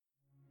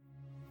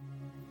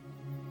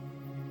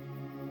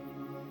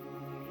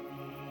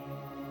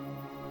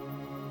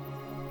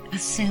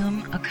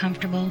Assume a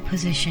comfortable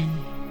position.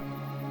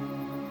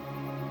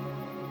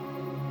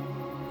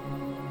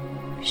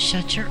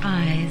 Shut your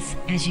eyes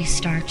as you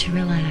start to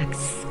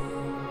relax.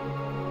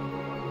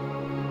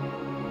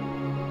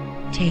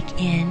 Take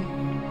in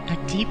a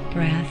deep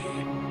breath.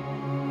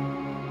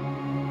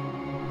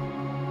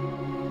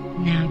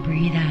 Now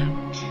breathe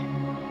out.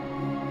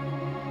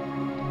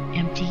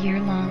 Empty your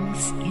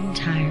lungs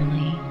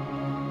entirely.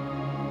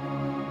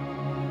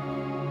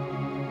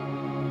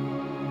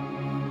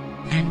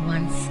 And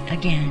once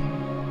again.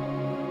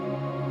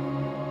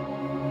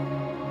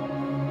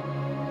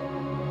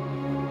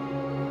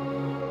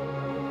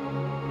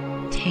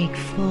 Take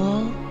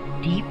full,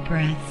 deep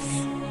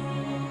breaths,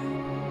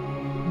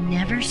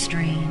 never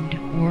strained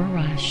or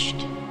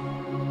rushed.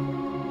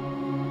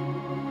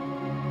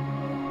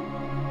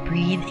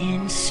 Breathe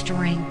in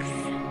strength.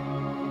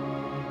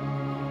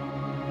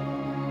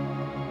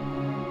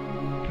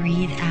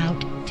 Breathe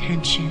out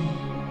tension.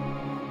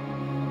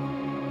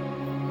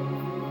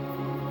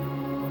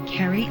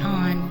 Carry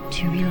on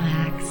to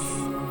relax.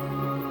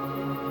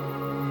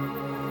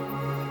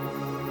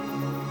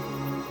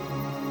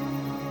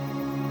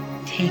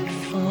 Take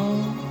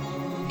full,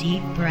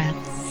 deep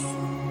breaths.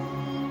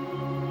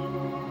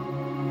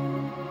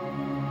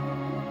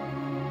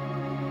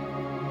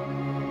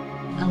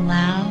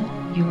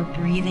 Allow your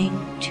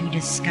breathing to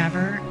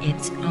discover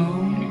its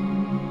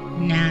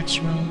own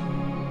natural,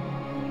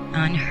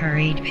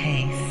 unhurried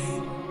pace.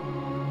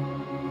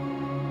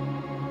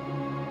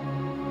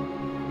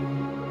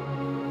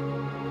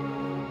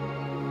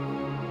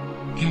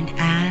 And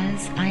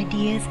as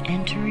ideas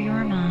enter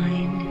your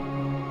mind,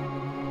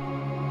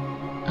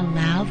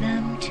 allow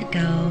them to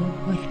go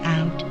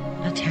without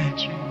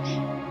attachment.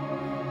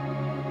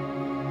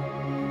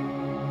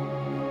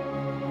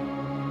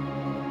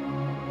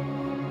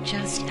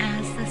 Just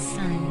as the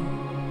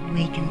sun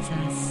wakens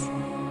us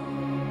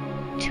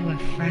to a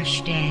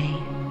fresh day,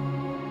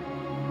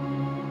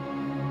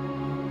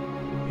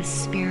 the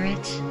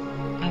spirit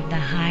of the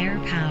higher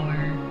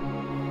power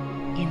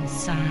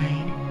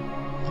inside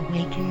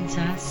awakens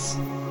us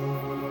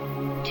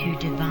to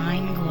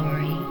divine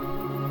glory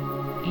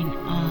in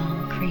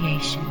all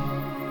creation.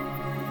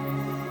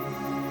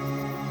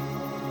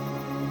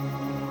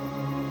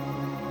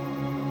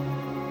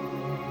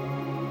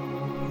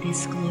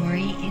 This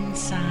glory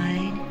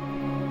inside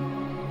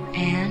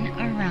and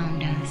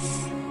around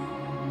us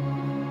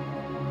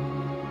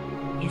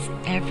is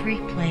every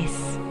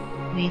place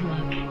we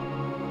look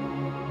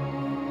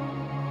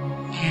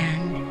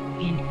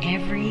and in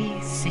every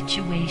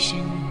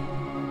situation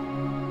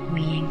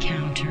we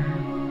encounter.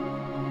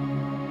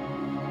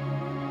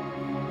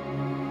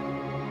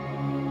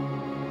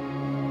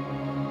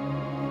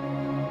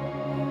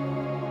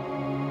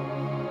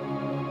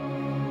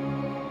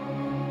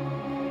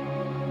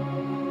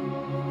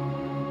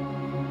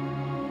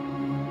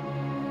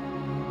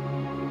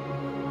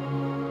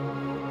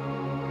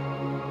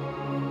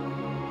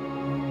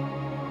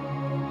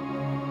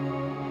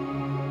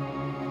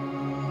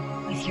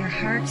 With your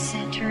heart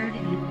centered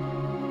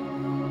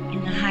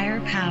in the higher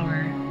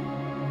power,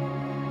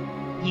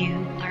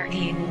 you are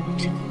able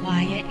to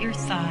quiet your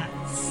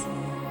thoughts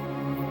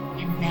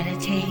and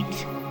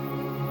meditate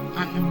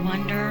on the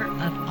wonder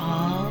of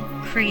all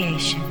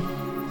creation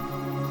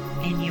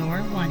and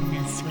your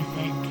oneness with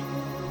it.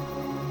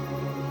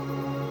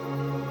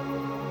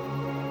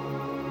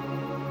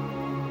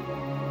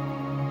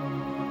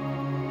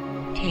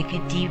 Take a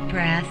deep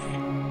breath.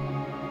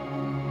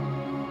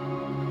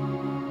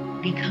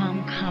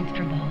 Become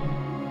comfortable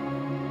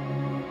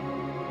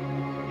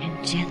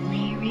and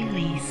gently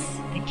release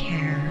the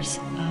cares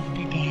of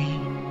the day.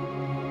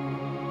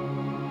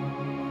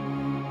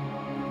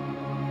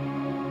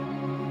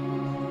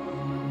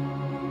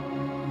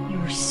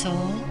 Your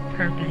sole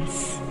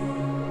purpose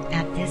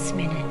at this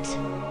minute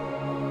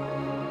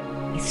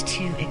is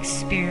to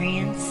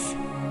experience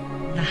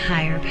the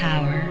higher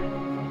power.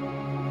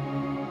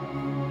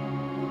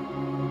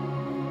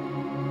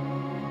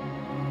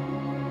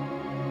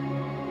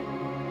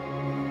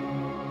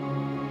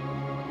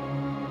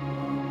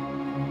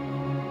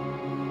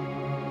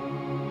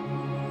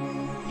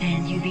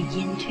 And you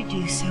begin to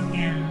do so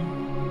now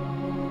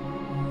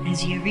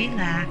as you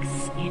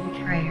relax in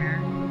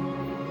prayer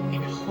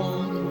and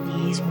hold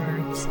these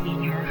words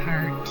in your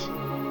heart.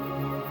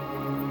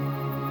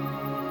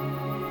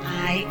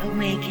 I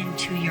awaken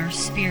to your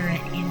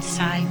spirit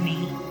inside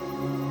me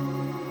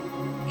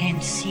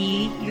and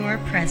see your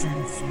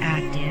presence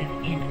active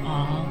in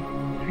all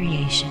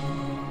creation.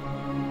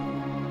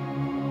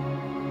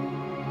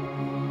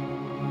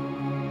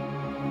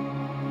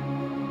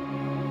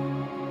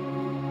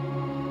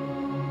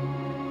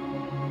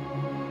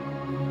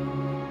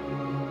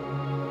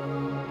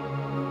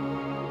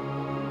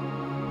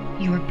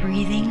 Your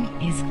breathing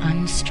is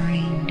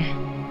unstrained.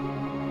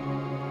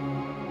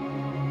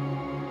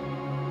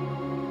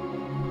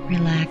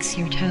 Relax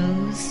your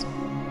toes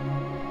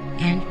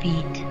and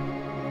feet.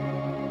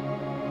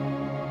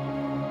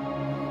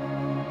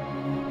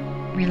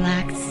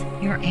 Relax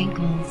your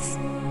ankles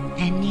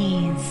and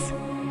knees.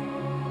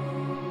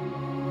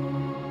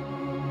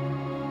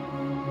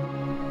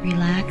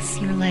 Relax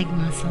your leg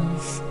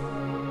muscles.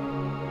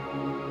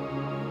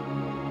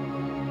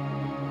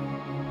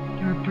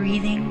 Your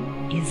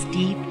breathing is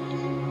deep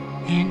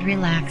and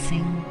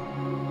relaxing.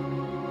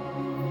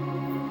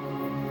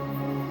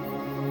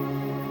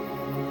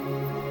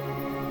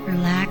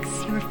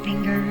 Relax your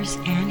fingers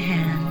and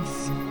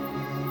hands.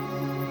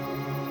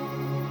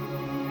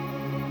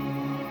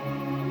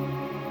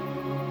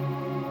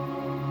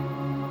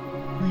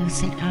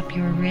 Loosen up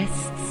your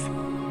wrists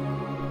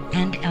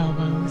and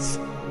elbows.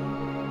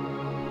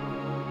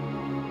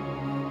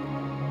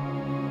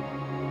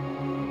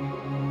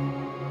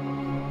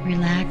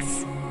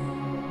 Relax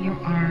your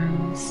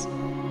arms.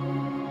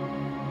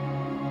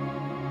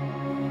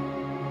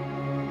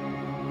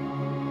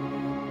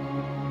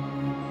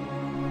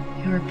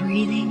 Your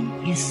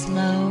breathing is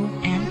slow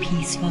and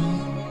peaceful.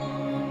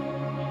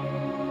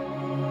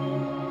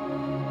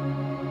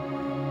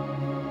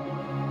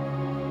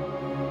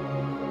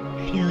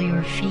 Feel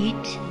your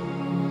feet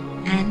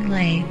and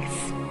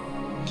legs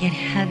get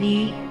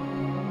heavy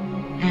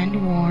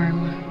and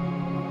warm.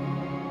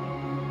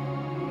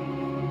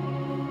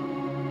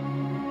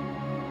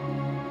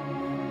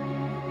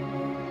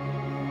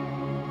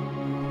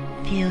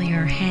 Feel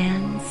your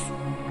hands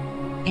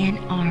and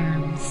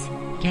arms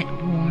get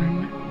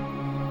warm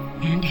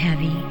and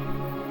heavy.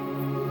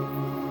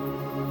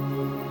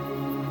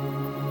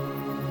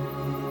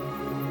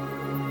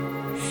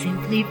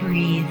 Simply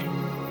breathe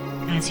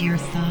as your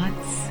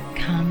thoughts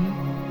come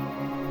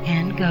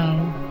and go.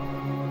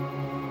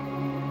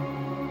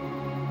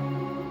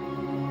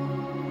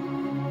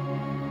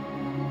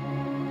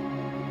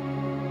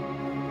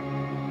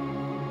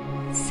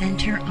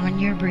 Center on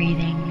your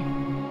breathing.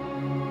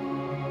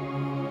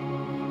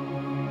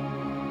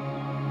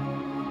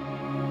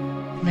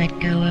 Let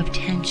go of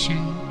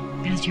tension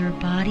as your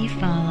body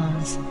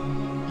falls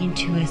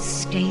into a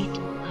state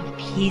of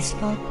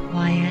peaceful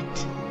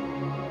quiet.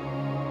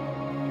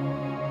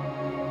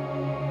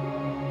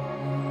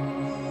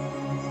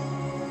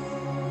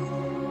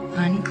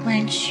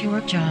 Unclench your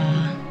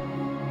jaw.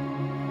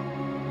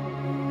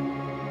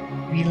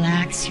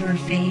 Relax your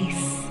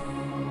face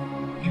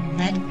and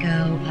let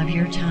go of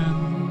your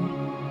tongue.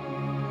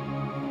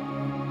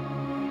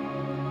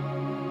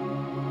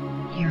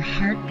 Your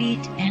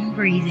heartbeat and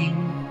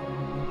breathing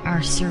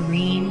are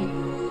serene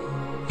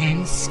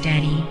and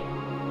steady.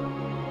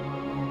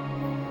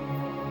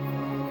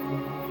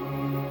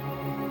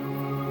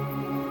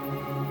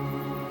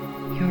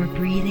 Your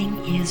breathing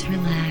is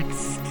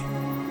relaxed.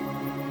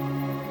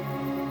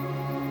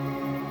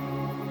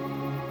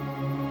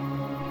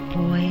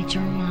 Void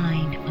your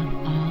mind of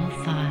all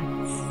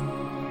thoughts.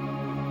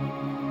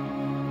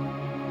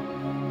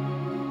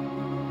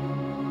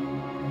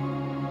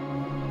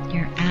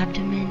 Your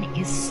abdomen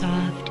is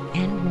soft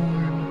and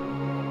warm.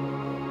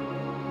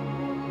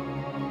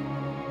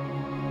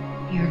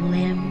 Your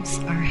limbs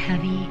are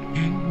heavy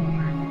and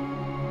warm.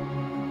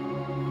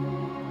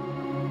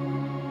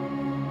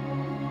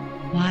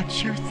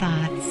 Watch your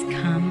thoughts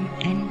come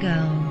and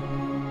go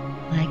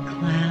like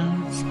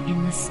clouds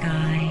in the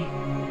sky.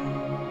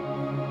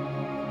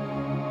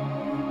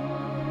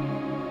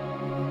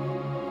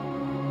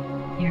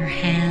 Your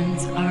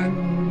hands are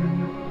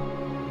warm.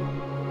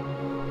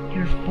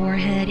 Your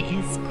forehead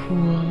is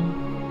cool.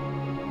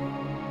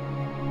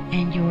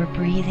 And your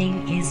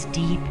breathing is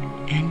deep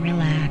and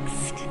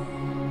relaxed.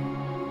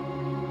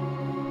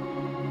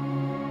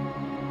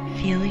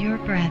 Feel your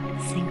breath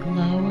sink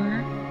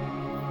lower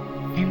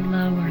and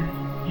lower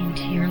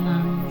into your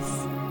lungs.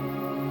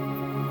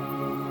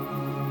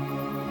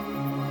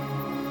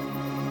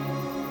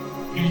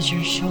 As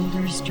your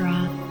shoulders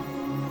drop,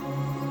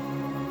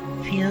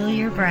 feel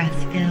your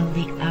breath fill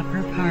the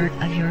upper part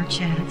of your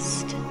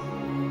chest.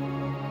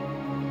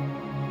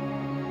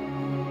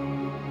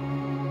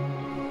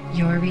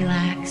 You're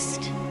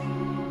relaxed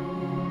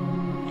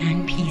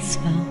and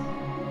peaceful.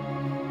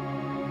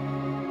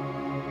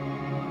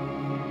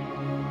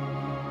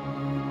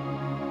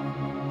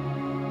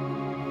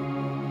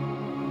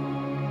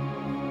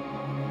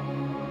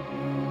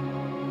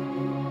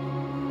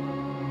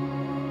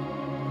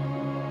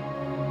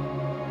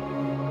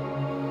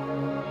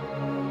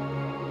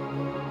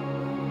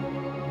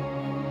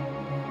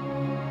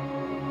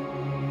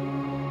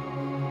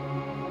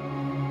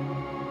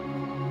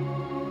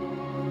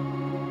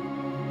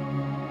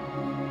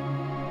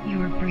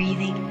 Your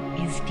breathing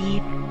is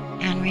deep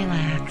and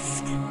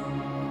relaxed.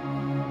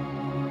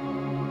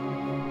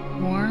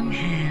 Warm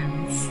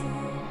hands,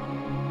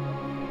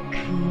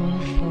 cool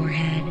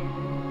forehead.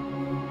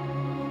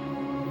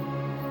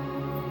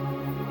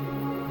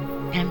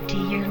 Empty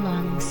your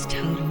lungs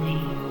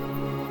totally.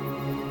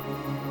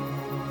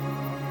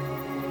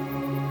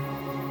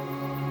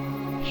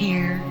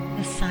 Hear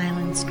the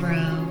silence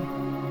grow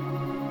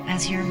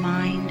as your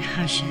mind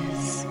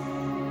hushes.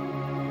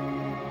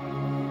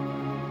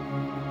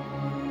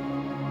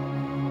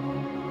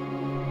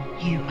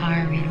 You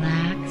are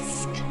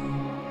relaxed,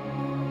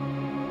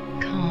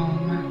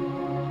 calm,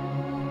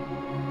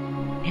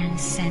 and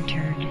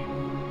centered.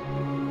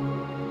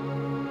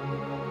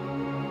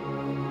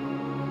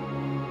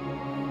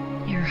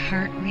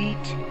 heart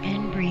rate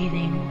and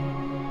breathing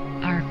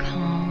are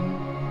calm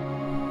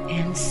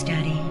and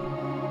steady.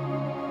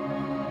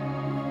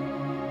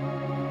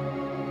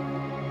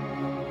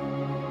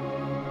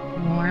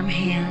 Warm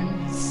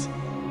hands,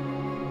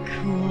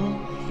 cool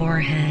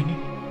forehead.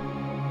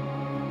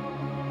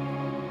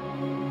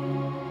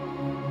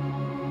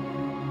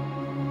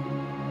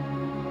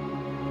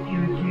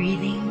 Your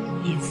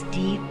breathing is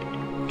deep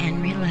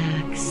and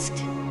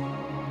relaxed.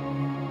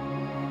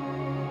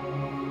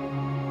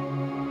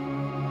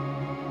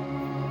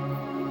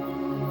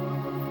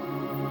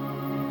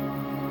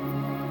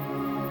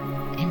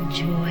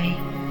 Enjoy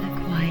the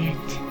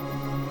quiet.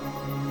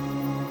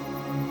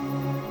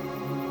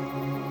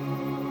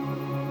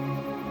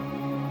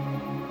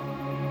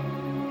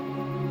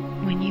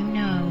 When you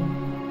know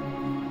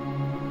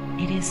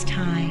it is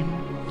time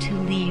to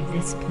leave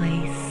this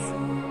place,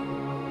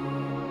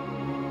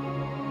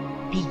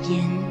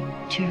 begin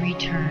to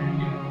return.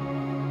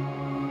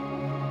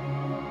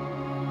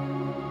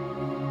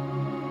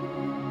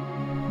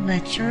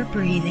 Let your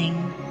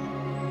breathing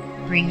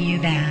bring you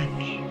back.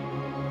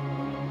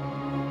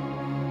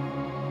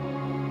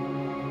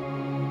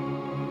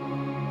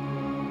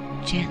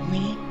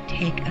 Gently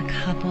take a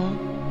couple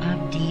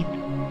of deep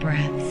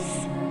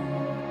breaths.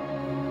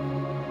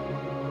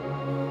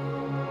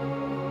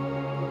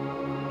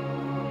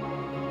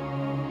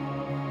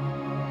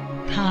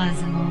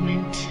 Pause a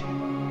moment.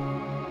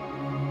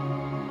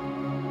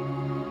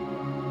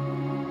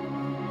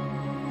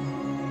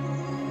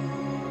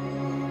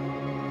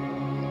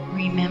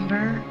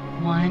 Remember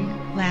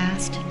one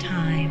last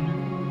time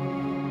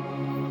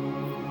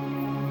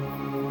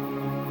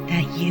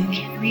that you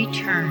can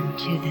return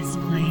to this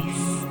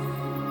place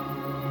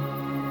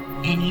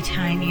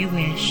anytime you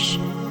wish.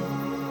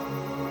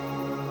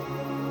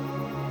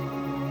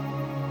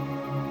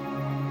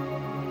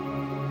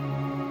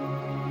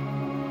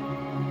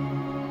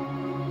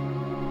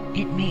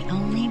 It may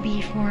only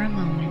be for a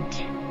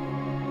moment,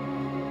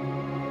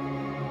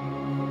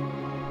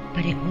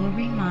 but it will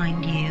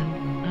remind you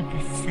of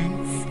the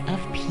sense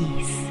of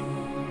peace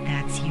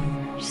that's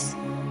yours.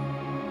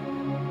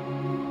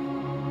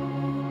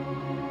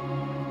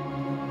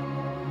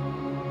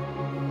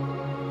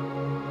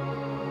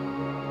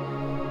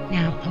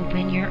 Now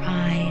open your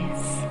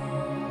eyes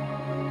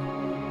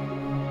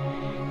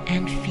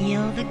and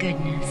feel the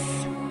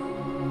goodness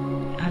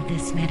of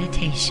this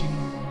meditation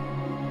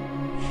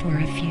for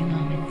a few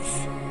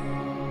moments.